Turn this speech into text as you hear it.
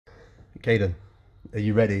Caden, are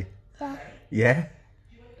you ready? Yeah. Yeah?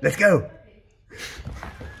 Let's go!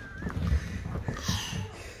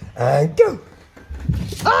 And go!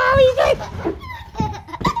 Oh, you did!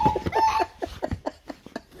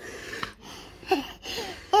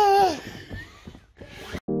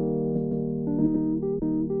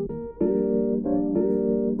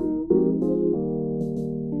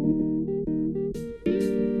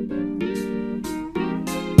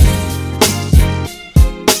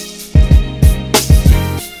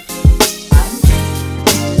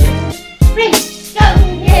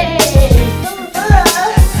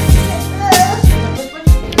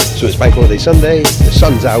 So it's Bank Holiday Sunday, the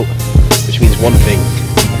sun's out, which means one thing,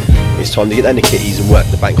 it's time to get down the kitties and work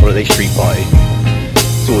the Bank Holiday street party.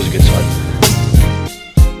 It's always a good time.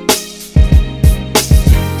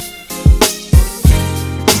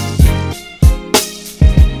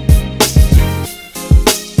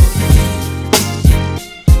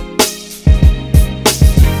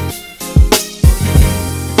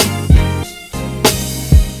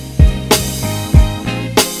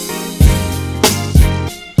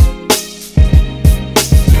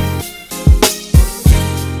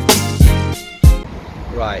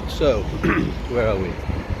 Right, so where are we?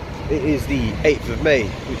 It is the 8th of May,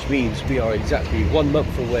 which means we are exactly 1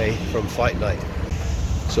 month away from fight night.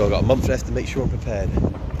 So I've got a month left to make sure I'm prepared.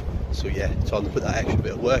 So yeah, time to put that extra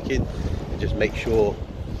bit of work in and just make sure,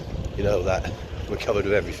 you know, that we're covered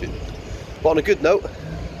with everything. But on a good note,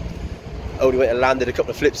 only went and landed a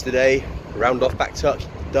couple of flips today, round off back tuck,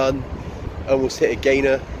 done. Almost hit a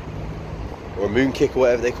gainer, or a moon kick or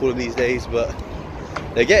whatever they call them these days, but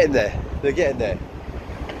they're getting there, they're getting there.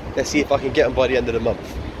 Let's see if I can get them by the end of the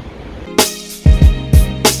month.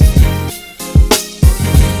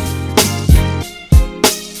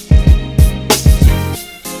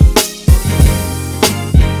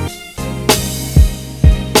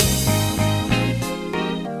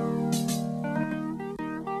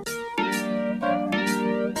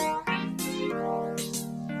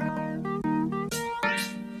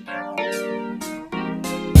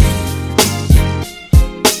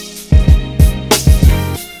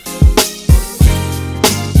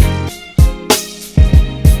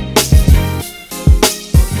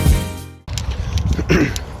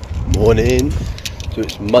 Morning. So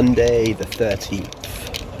it's Monday the 13th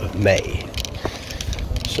of May.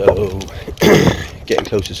 So getting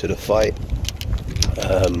closer to the fight.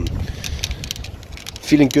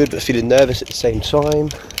 Feeling good but feeling nervous at the same time,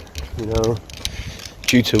 you know,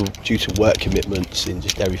 due to work commitments and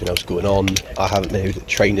just everything else going on. I haven't been able to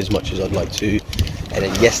train as much as I'd like to. And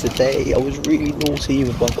then yesterday I was really naughty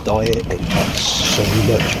with my diet and had so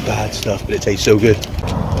much bad stuff, but it tastes so good.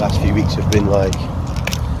 The last few weeks have been like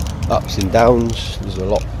ups and downs. There's a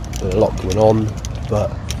lot going on,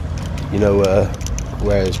 but you know,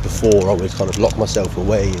 whereas before I would kind of lock myself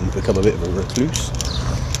away and become a bit of a recluse,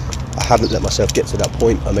 I haven't let myself get to that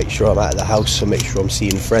point. I make sure I'm out of the house, I make sure I'm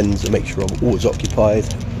seeing friends, I make sure I'm always occupied,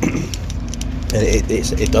 and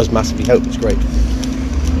it does massively help. It's great,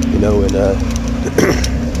 you know, and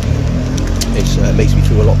it makes me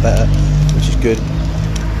feel a lot better, which is good.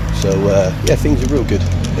 So yeah, things are real good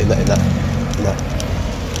in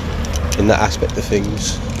that aspect of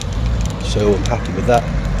things, so I'm happy with that.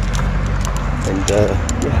 And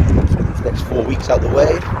yeah, let's get these next 4 weeks out the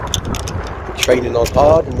way, training on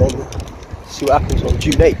hard, and then see what happens on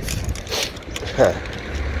June 8th.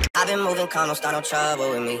 I've been moving calm, don't start no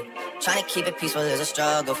trouble with me. Trying to keep it peaceful is a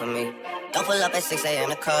struggle for me. Don't pull up at 6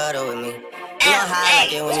 a.m. to cuddle with me. You know how I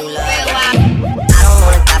like it when you love me. I don't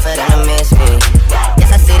wanna die for them to miss me.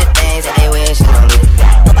 Yes, I see the things that they wishing on me.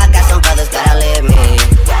 Hope I got some brothers that outlive me.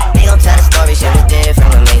 They gon' tell the story, shit was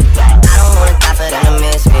different with me. I don't wanna die for them to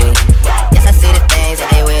miss me. Yes, I see the things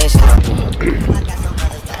that they wishing on me.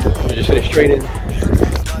 I just finished training.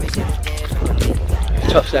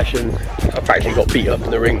 Tough session. I practically got beat up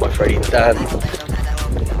in the ring by Freddie and Dan.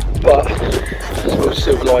 But I suppose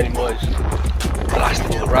silver lining was I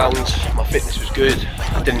lasted all the rounds. My fitness was good.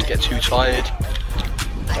 I didn't get too tired.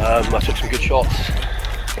 I took some good shots.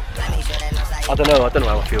 I don't know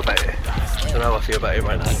how I feel about it. I don't know how I feel about it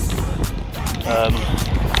right now.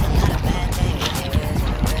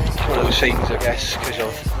 It's one of those things, I guess,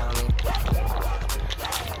 because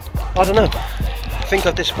I don't know. I think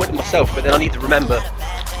I've disappointed myself, but then I need to remember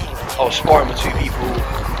I was sparring with two people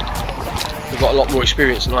who've got a lot more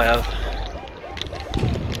experience than I have.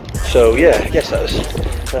 So yeah, I guess that's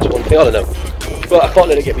one thing. I don't know, but I can't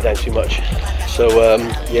let it get me down too much. So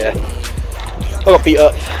yeah, I got beat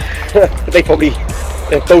up.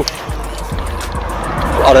 they're both.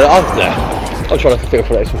 I don't know. I'm trying to think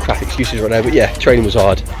of some crap excuses right now, but yeah, training was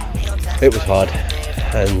hard. It was hard.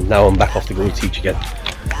 and now I'm back off to go and teach again.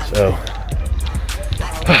 So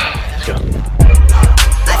let's go.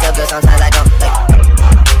 I feel good sometimes I don't.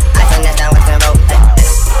 I finesse down Western Road.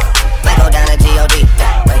 I go down to G.O.D.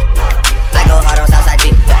 I go hard on Southside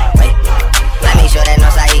G. I make sure that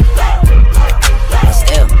Northside E. But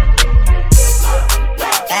still,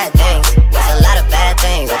 bad things. There's a lot of bad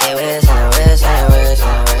things that they wish and they wish and they wish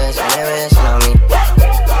and they wish and they wish on me.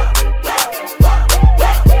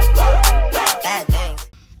 Bad things.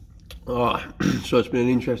 Alright, so it's been an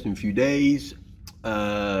interesting few days,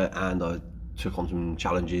 and I took on some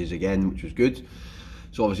challenges again, which was good.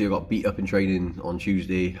 So obviously I got beat up in training on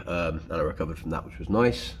Tuesday, and I recovered from that, which was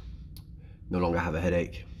nice. No longer have a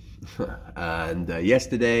headache. And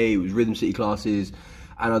yesterday it was Rhythm City classes,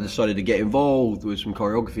 and I decided to get involved with some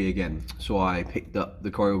choreography again. So I picked up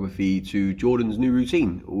the choreography to Jordan's new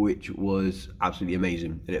routine, which was absolutely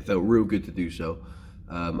amazing, and it felt real good to do so.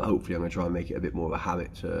 Hopefully I'm going to try and make it a bit more of a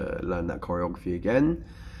habit to learn that choreography again,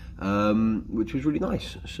 which was really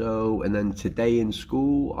nice. So, and then today in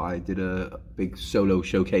school I did a big solo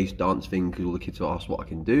showcase dance thing because all the kids asked what I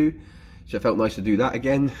can do, so it felt nice to do that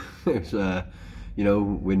again. It was you know,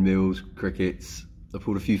 windmills, crickets. I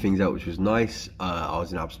pulled a few things out, which was nice. I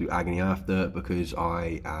was in absolute agony after because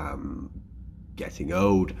I am getting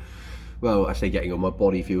old. Well, I say getting old, my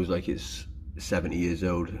body feels like it's 70 years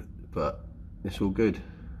old, but it's all good.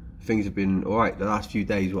 Things have been all right the last few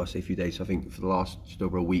days. Well, I say few days, I think for the last just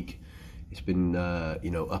over a week, it's been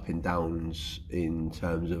you know, up and downs in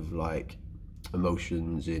terms of like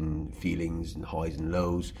emotions and feelings and highs and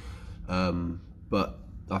lows, but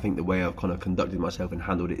I think the way I've kind of conducted myself and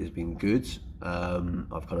handled it has been good.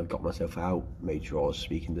 I've kind of got myself out, made sure I was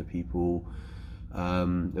speaking to people,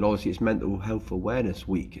 and obviously it's Mental Health Awareness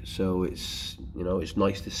Week, so it's, you know, it's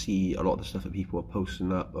nice to see a lot of the stuff that people are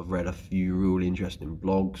posting up. I've read a few really interesting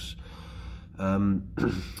blogs,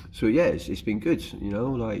 so yeah, it's been good, you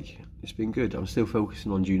know, like it's been good. I'm still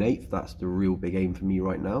focusing on June 8th. That's the real big aim for me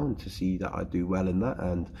right now, and to see that I do well in that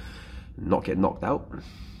and not get knocked out.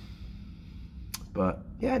 But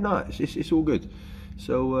yeah, no, it's all good.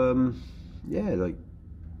 So yeah, like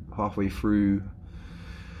halfway through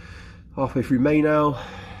May now,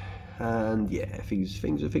 and yeah, things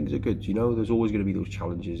are good. You know, there's always going to be those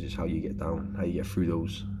challenges. It's how you get down, how you get through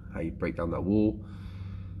those, how you break down that wall.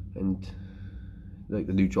 And like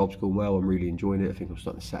the new job's going well. I'm really enjoying it. I think I'm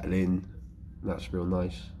starting to settle in. That's real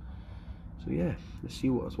nice. So yeah, let's see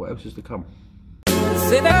what else is to come.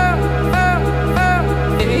 Sit down,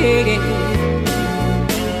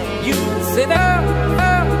 you sit down, you sit down,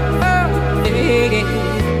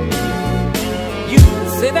 you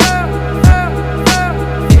sit down,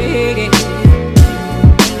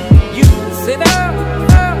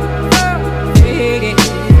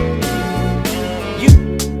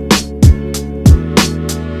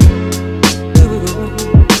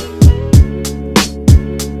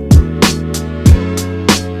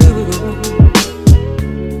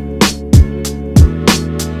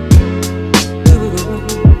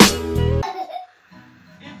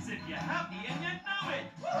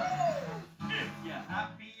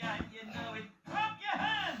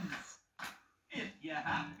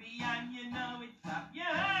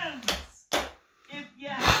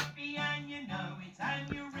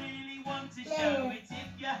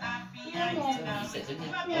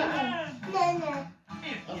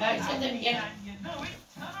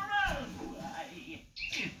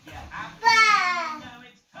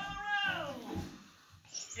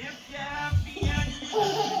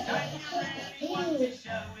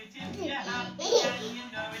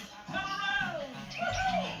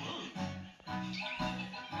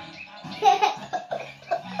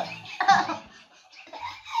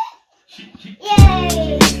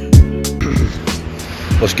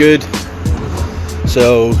 What's good?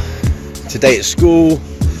 So today at school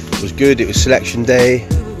was good. It was selection day,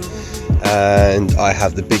 and I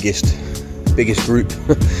have the biggest group.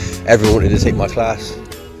 Everyone wanted to take my class,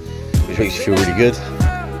 which makes you feel really good.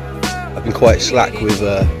 I've been quite slack with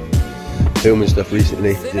filming stuff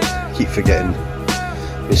recently. Just keep forgetting.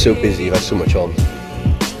 I've been so busy. I've had so much on.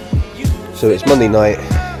 So it's Monday night.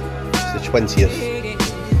 It's the 20th,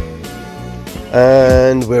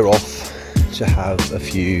 and we're off to have a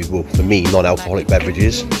few, well, for me, non-alcoholic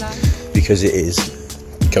beverages, because it is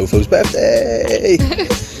Kofo's birthday.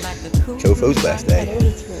 Kofo's birthday.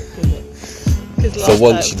 For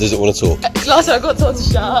once, she doesn't want to talk. Last time I got told to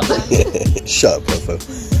shut up. Shut up, Kofo.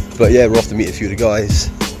 But yeah, we're off to meet a few of the guys.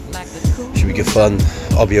 Should be good fun.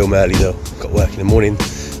 I'll be home early though. Got work in the morning.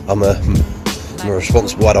 I'm a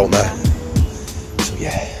responsible adult now. So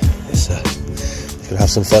yeah, let's gonna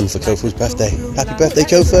have some fun for Kofo's birthday. Happy birthday,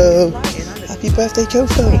 Kofo! Happy Happy birthday,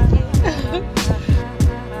 Jofo.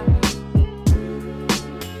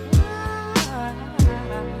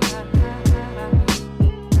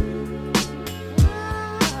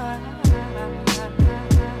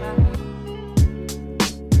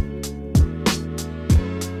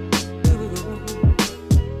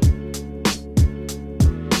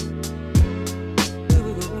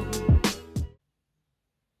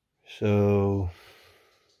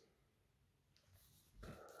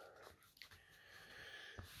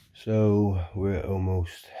 So we're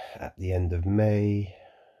almost at the end of May.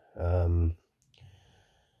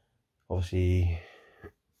 Obviously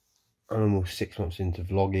I'm almost 6 months into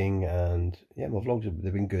vlogging, and yeah, my vlogs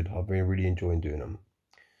they've been good. I've been really enjoying doing them.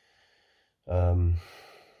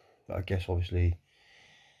 But I guess obviously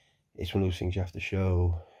it's one of those things you have to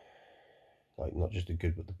show, like not just the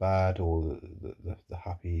good but the bad, or the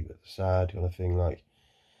happy but the sad kind of thing. Like,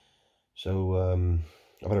 so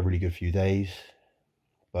I've had a really good few days,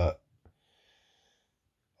 but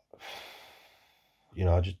you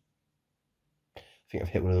know, I just think I've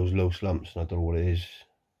hit one of those low slumps, and I don't know what it is.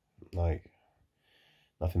 Like,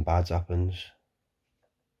 nothing bad's happens,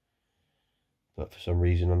 but for some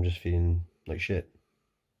reason I'm just feeling like shit.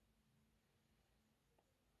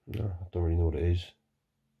 No, I don't really know what it is.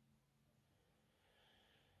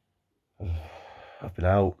 I've been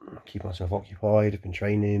out, keep myself occupied, I've been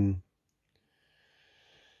training,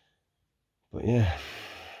 but yeah,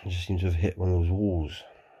 I just seem to have hit one of those walls.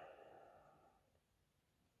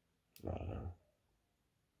 I don't know.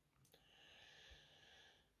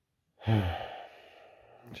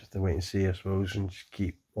 Just to wait and see, I suppose, and just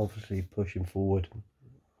keep obviously pushing forward.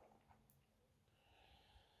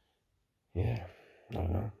 Yeah, I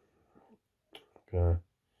don't know. I'm gonna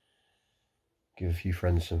give a few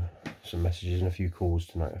friends some messages and a few calls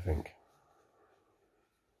tonight, I think.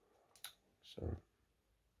 So